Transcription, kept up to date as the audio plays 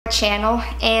Channel,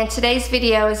 and today's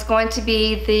video is going to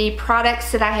be the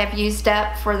products that I have used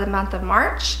up for the month of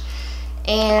March.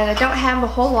 And I don't have a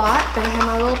whole lot, but I have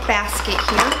my little basket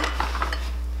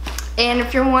here. And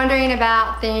if you're wondering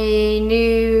about the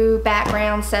new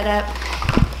background setup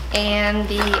and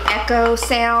the echo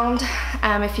sound,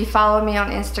 if you follow me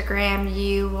on Instagram,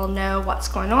 you will know what's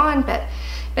going on. But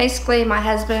basically, my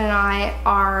husband and I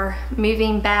are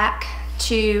moving back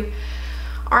to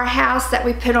our house that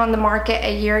we put on the market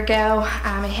a year ago.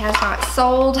 It has not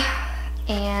sold,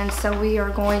 and so we are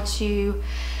going to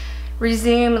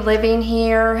resume living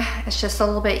here. It's just a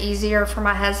little bit easier for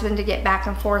my husband to get back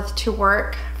and forth to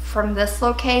work from this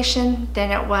location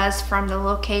than it was from the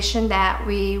location that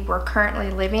we were currently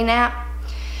living at.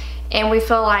 And we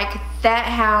feel like that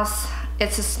house,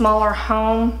 it's a smaller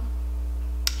home,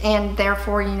 and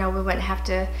therefore, you know, we wouldn't have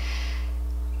to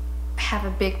have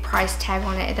a big price tag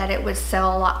on it, that it would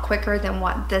sell a lot quicker than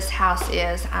what this house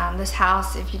is. This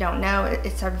house, if you don't know,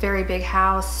 it's a very big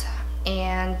house,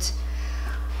 and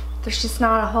there's just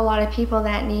not a whole lot of people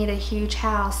that need a huge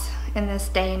house in this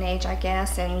day and age, I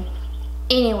guess. And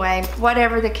anyway,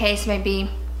 whatever the case may be,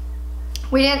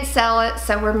 we didn't sell it,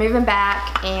 so we're moving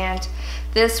back, and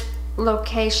this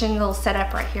location, little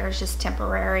setup right here, is just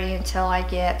temporary until I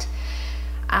get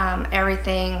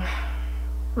everything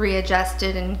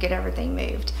readjusted and get everything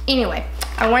moved. Anyway,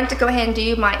 I wanted to go ahead and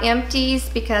do my empties,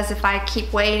 because if I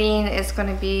keep waiting, it's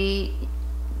going to be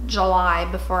July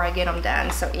before I get them done.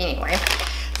 So anyway,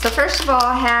 so first of all,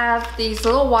 I have these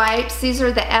little wipes. These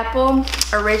are the Apple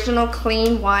Original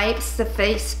Clean Wipes, the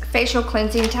facial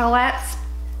cleansing towelettes.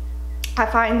 I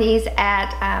find these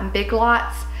at Big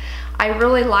Lots. I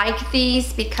really like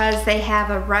these because they have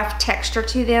a rough texture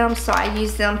to them, so I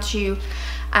use them to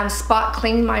spot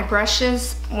clean my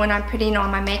brushes when I'm putting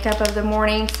on my makeup of the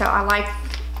morning. So I like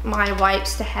my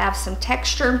wipes to have some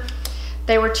texture.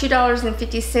 They were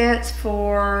 $2.50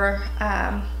 for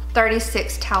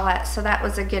 36 towelettes, so that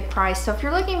was a good price. So if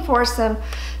you're looking for some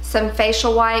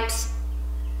facial wipes,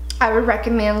 I would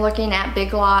recommend looking at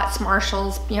Big Lots,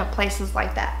 Marshalls, you know, places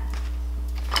like that.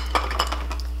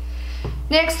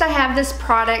 Next, I have this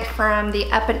product from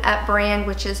the Up and Up brand,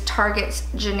 which is Target's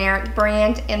generic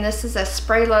brand, and this is a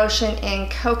spray lotion in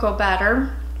cocoa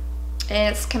butter,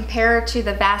 and it's compared to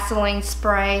the Vaseline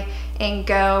spray and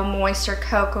Go Moisture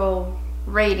Cocoa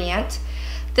Radiant.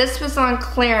 This was on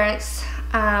clearance.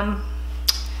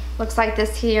 Looks like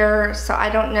this here, so I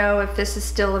don't know if this is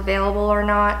still available or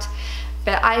not,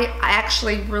 but I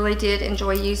actually really did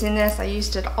enjoy using this. I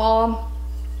used it all.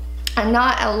 I'm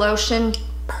not a lotion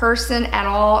person at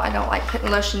all. I don't like putting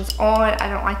lotions on. I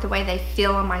don't like the way they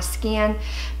feel on my skin,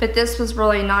 but this was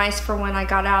really nice for when I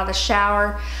got out of the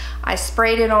shower. I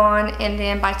sprayed it on, and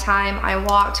then by the time I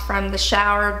walked from the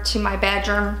shower to my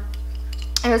bedroom,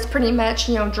 it was pretty much,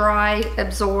 you know, dry,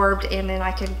 absorbed, and then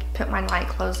I could put my night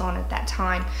clothes on at that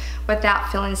time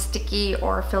without feeling sticky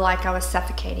or feel like I was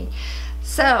suffocating.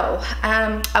 So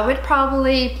I would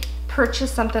probably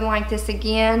purchase something like this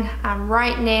again.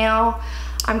 Right now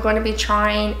I'm going to be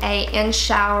trying a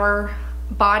in-shower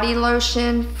body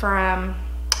lotion from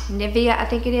Nivea, I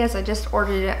think it is. I just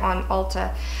ordered it on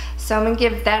Ulta. So I'm going to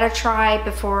give that a try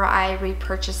before I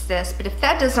repurchase this. But if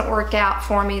that doesn't work out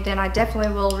for me, then I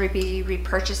definitely will be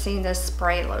repurchasing this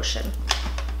spray lotion.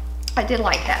 I did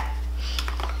like that.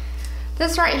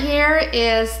 This right here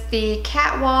is the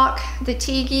Catwalk, the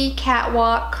Tigi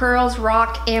Catwalk Curls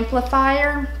Rock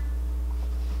Amplifier.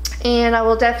 And I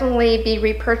will definitely be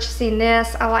repurchasing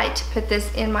this. I like to put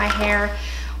this in my hair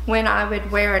when I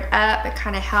would wear it up. It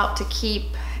kind of helped to keep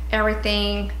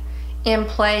everything in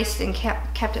place and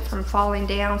kept it from falling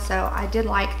down. So I did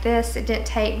like this. It didn't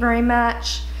take very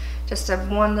much, just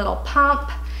one little pump.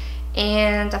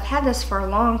 And I've had this for a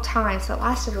long time, so it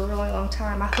lasted a really long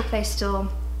time. I hope they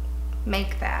still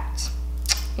make that.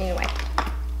 Anyway.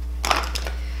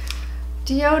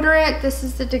 Deodorant, this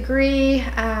is the Degree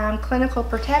Clinical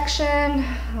Protection.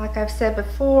 Like I've said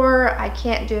before, I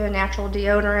can't do a natural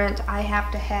deodorant. I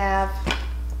have to have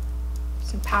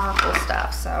some powerful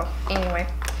stuff. So anyway,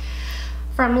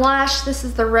 from Lush, this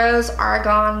is the Rose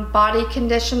Argan Body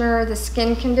Conditioner, the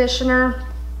skin conditioner.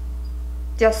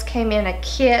 This came in a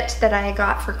kit that I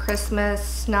got for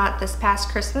Christmas, not this past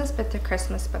Christmas, but the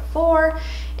Christmas before.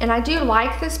 And I do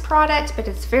like this product, but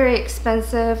it's very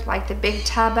expensive, like the big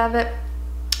tub of it.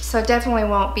 So definitely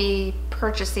won't be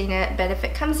purchasing it, but if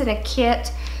it comes in a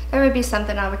kit, that would be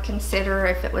something I would consider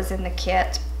if it was in the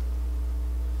kit.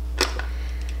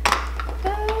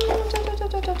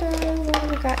 What do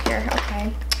we got here?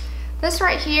 Okay. This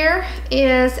right here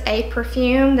is a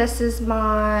perfume. This is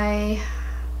my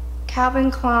Calvin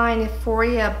Klein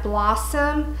Euphoria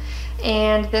Blossom.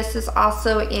 And this is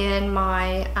also in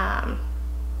my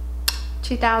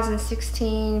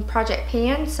 2016 project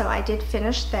pan, so I did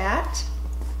finish that.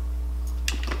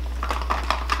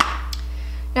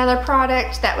 Another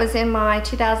product that was in my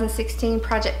 2016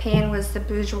 project pan was the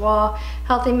Bourjois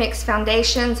Healthy Mix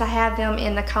Foundations. I have them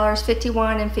in the colors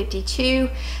 51 and 52.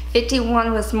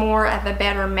 51 was more of a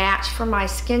better match for my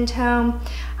skin tone.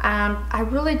 I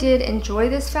really did enjoy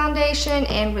this foundation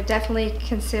and would definitely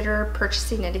consider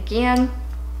purchasing it again.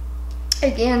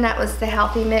 Again, that was the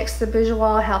Healthy Mix, the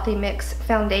Bourjois Healthy Mix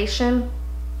Foundation.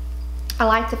 I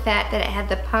like the fact that it had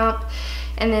the pump,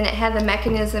 and then it had the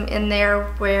mechanism in there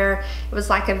where it was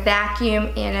like a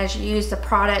vacuum, and as you use the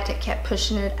product it kept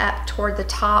pushing it up toward the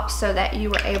top so that you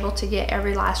were able to get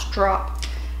every last drop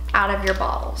out of your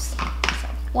bottles. So,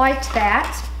 liked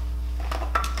that.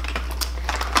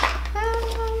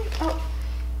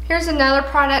 Here's another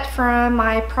product from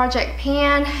my project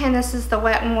pan, and this is the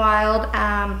Wet n Wild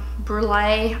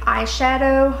Brulee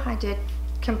eyeshadow. I did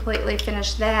completely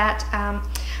finish that.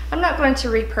 I'm not going to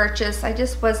repurchase. I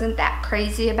just wasn't that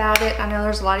crazy about it. I know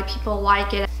there's a lot of people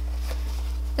like it.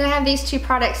 Then I have these two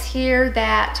products here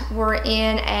that were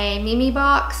in a Mimi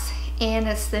box, and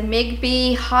it's the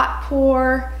Migby Hot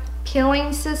Pour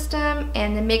Peeling System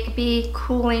and the Migby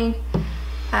Cooling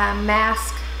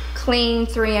Mask Clean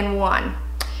 3-in-1.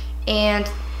 And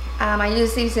I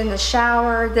use these in the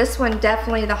shower. This one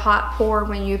definitely, the hot pour,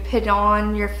 when you put it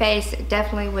on your face, it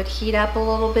definitely would heat up a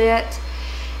little bit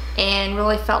and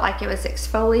really felt like it was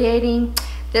exfoliating.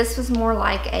 This was more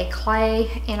like a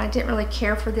clay, and I didn't really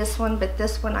care for this one, but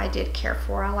this one I did care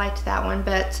for. I liked that one,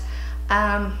 but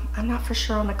I'm not for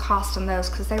sure on the cost on those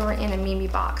because they were in a Mimi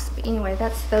box. But anyway,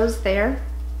 that's those there.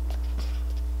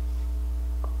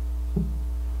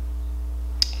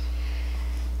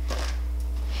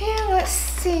 And let's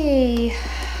see,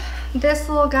 this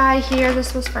little guy here,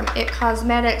 this was from IT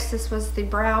Cosmetics. This was the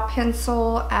brow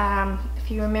pencil. If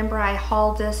you remember, I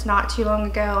hauled this not too long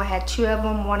ago. I had two of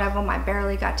them. One of them I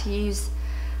barely got to use.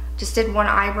 Just did one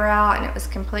eyebrow and it was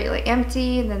completely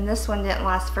empty. And then this one didn't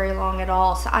last very long at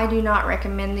all. So I do not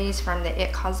recommend these from the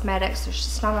IT Cosmetics. There's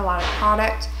just not a lot of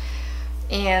product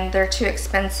and they're too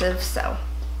expensive. So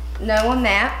no on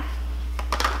that.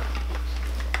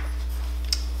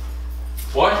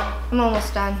 What? I'm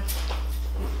almost done.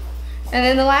 And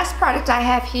then the last product I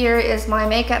have here is my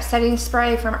makeup setting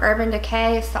spray from Urban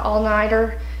Decay. It's the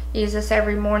all-nighter. Use this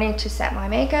every morning to set my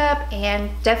makeup, and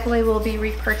definitely will be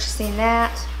repurchasing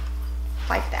that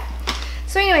like that.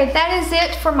 So anyway, that is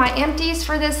it for my empties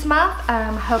for this month.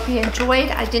 Hope you enjoyed.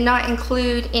 I did not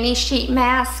include any sheet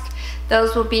mask.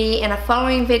 Those will be in a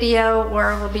following video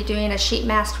where we'll be doing a sheet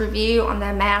mask review on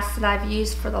the masks that I've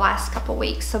used for the last couple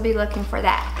weeks. So be looking for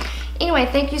that. Anyway,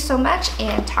 thank you so much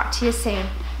and talk to you soon.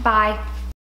 Bye.